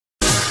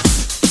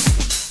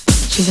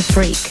She's a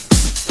freak.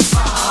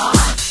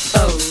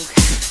 Vogue.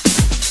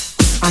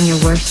 I'm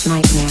your worst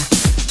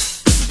nightmare.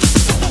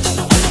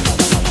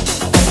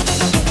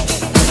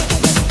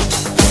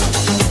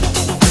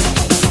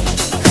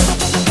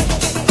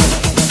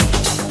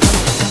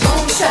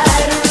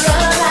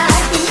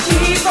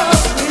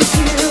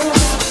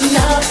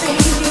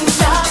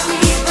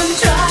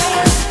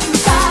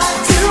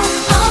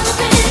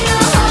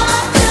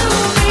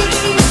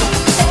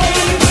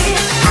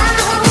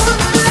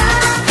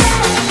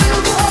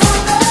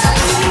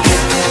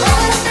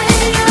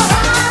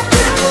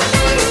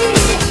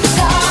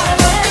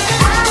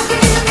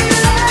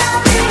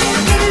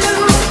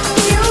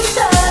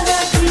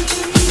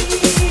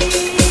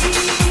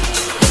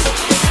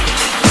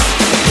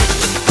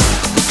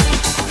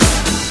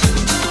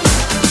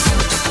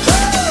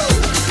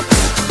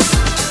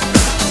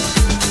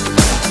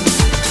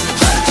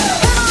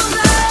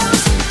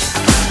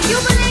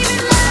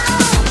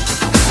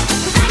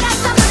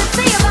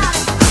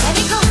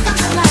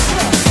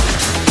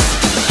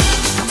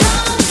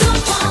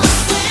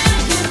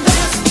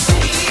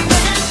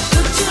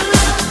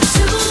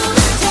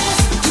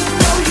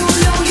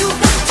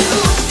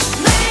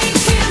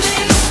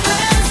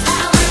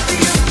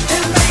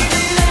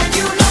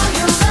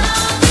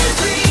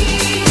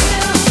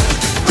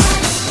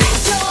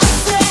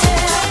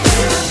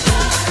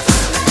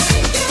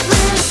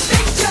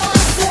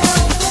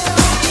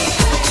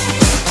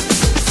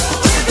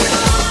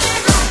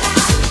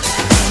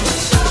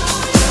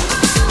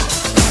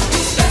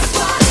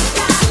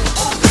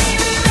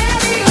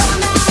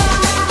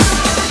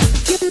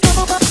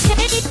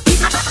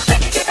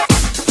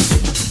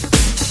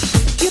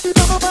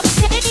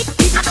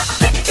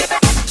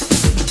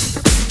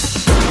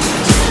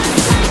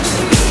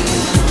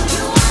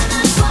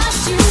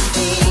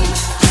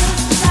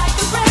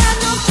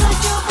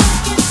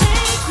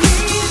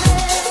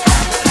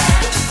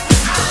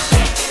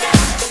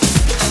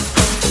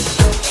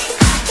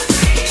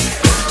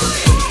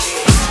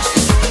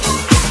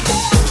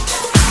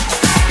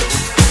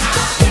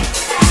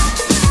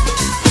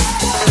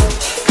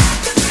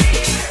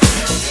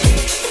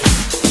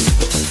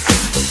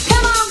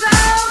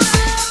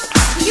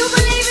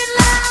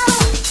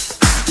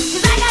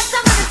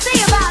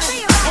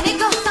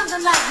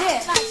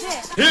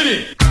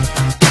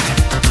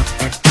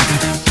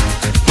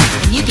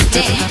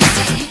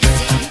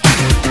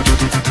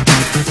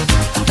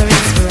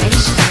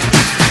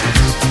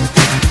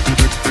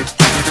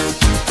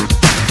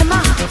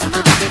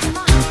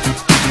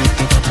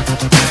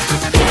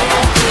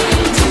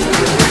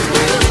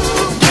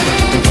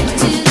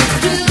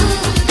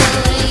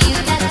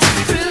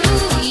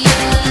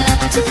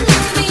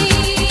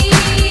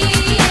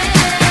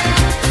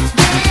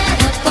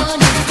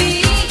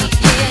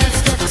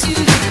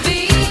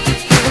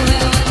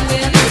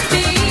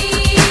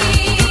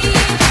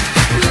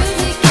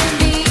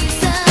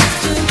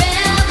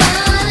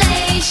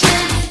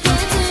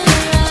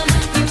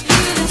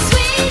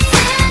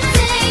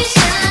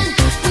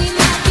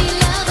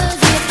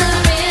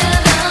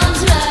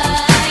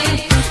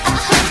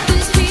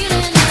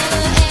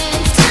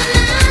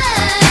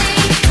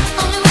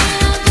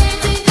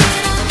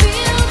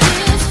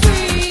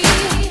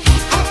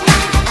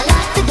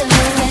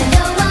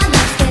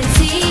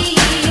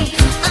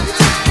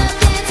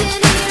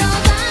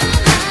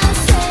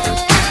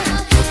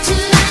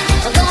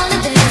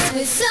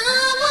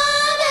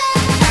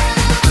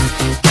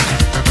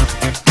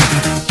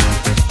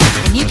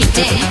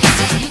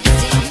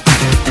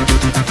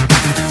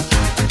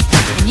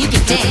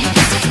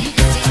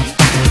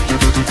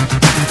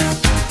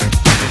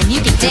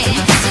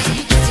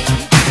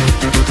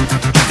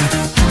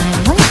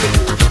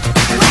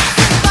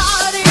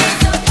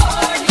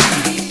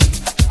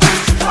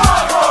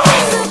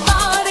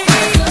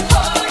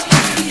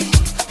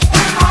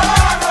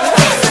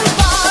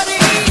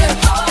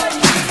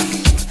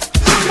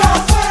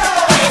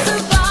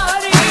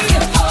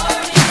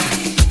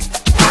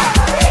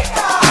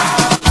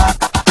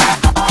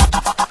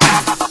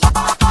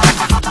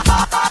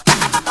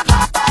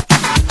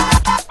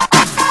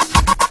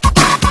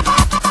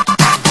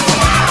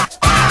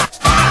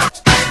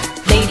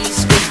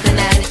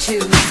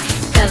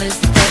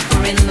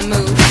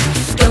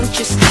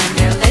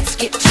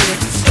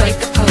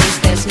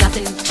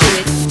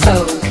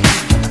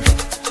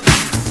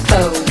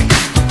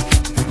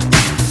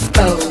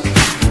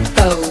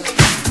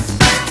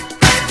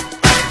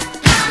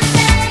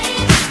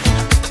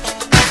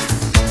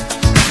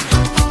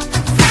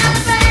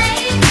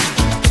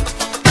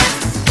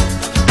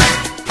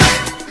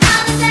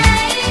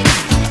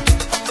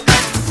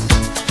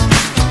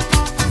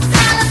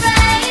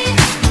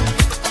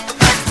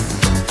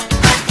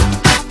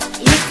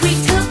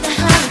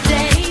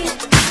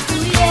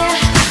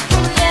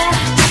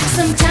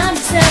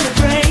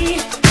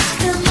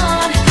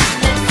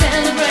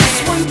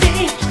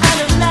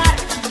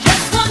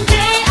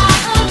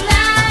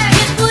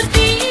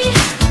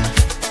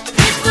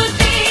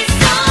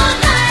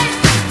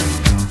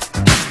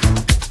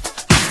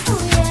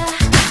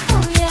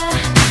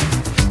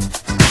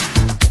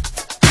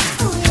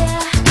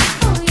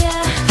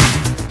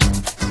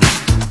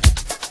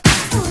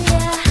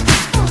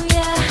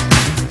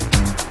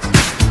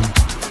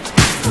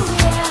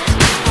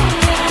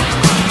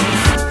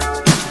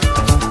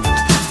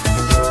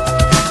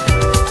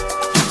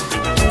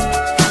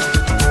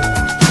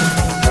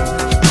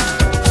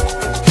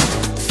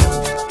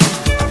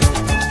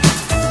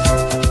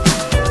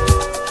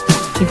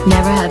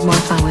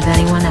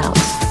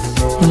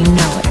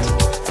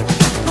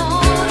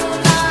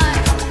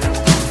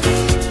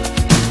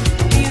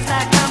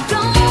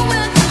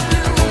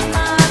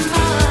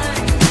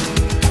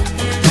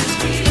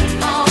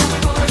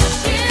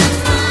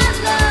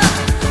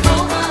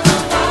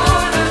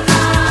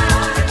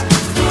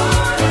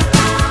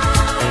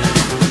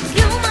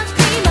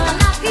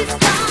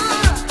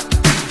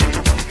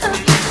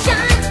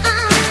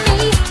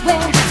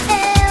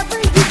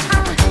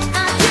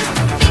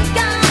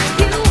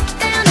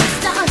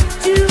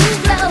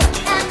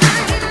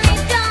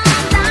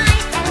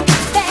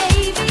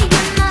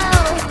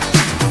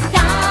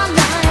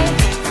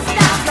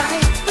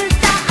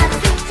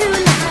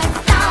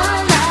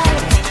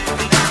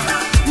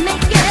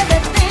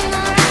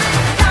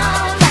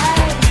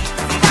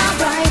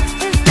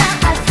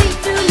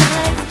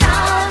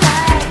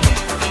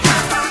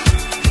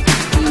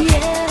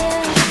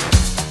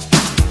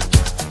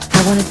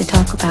 wanted to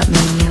talk about me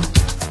and you.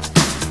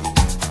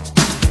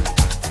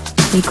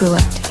 We grew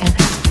up together.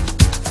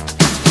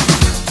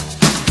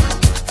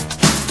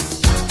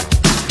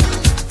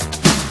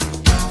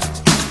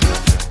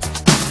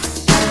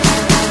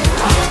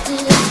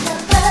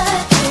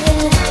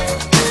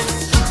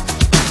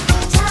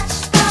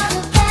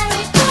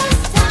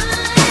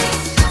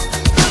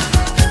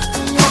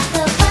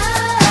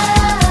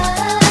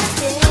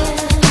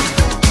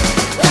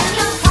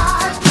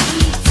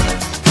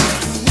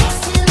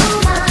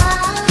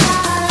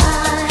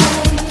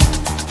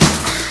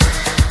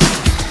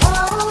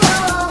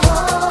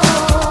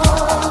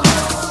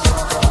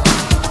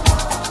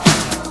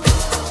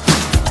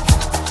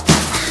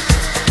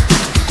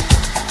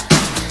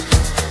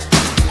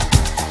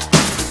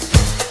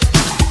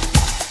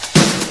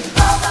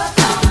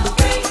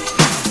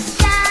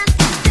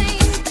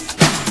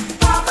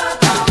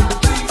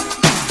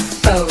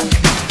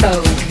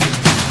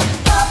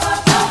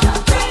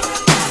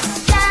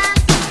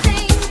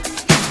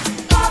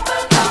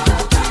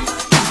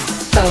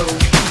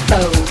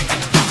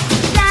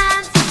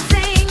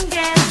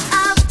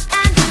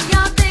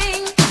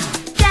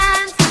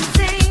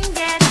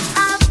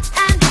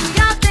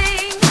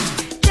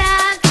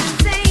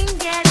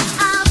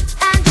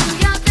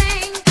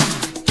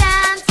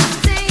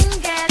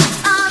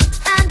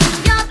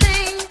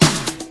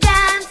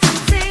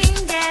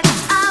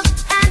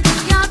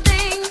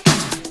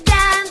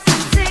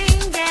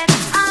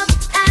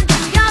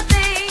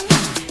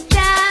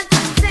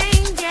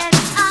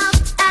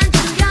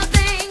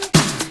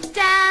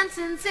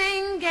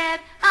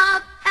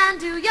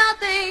 Do your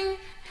thing,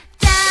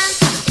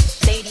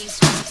 dance, ladies,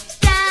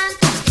 dance,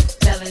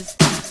 fellas,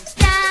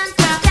 dance,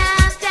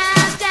 dance,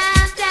 dance,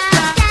 dance,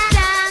 dance,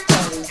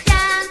 dance,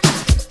 dance,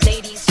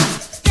 ladies,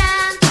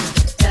 dance,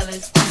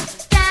 fellas,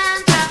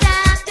 dance,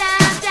 dance, dance,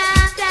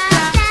 dance,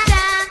 dance,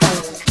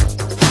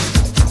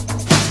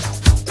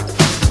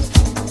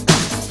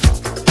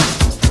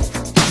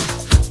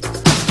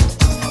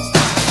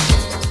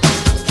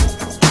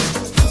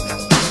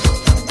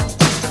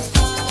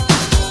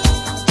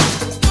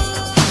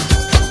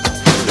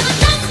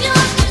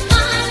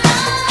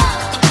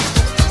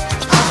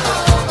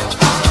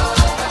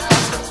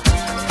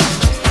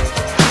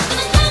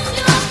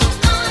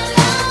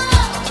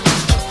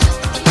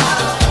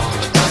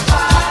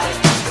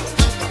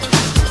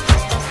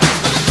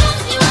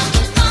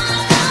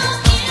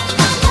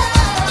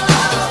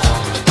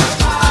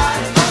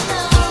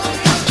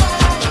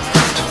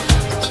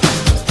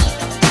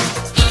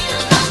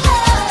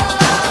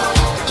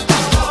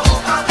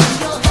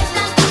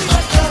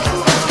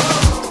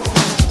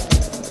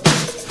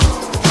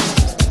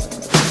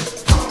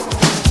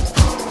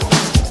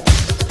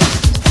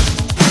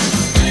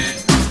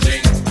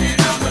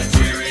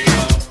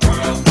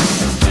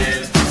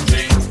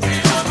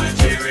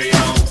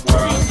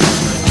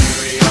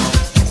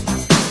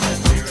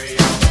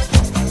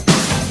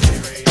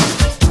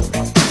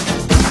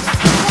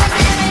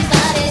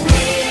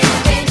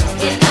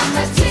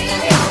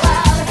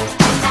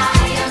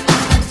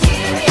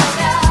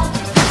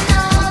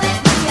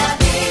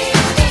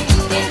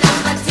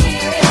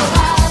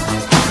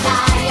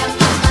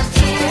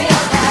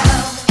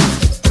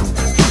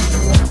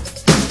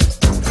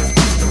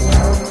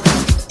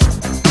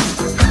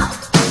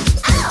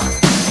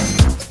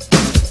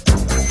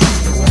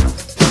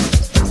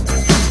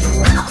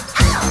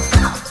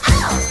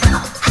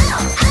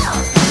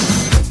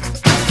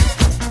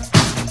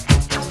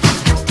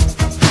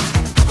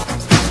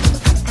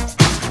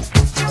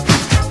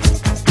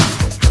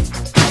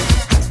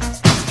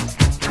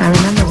 I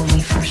remember when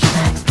we first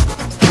met.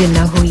 You didn't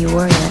know who you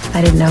were yet.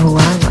 I didn't know who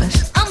I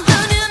was. I'm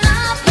burning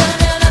up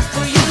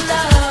for your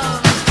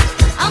love.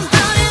 I'm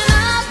burning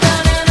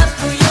up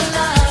for your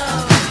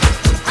love.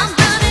 I'm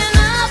burning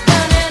up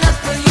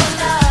for your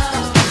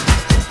love.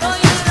 For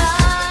your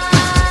love.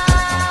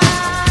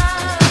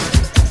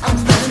 I'm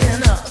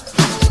burning up.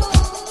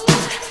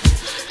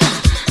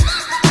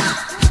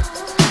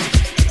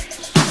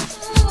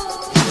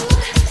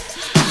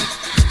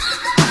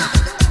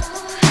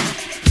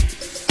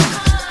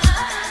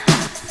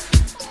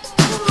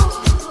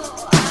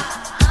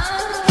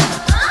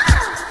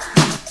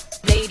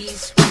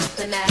 Ladies with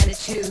an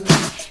attitude,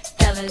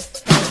 fellas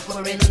that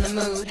were in the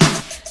mood.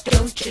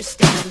 Don't just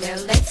stand there,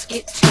 let's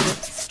get to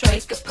it.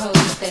 Strike a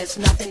pose, there's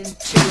nothing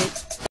to it.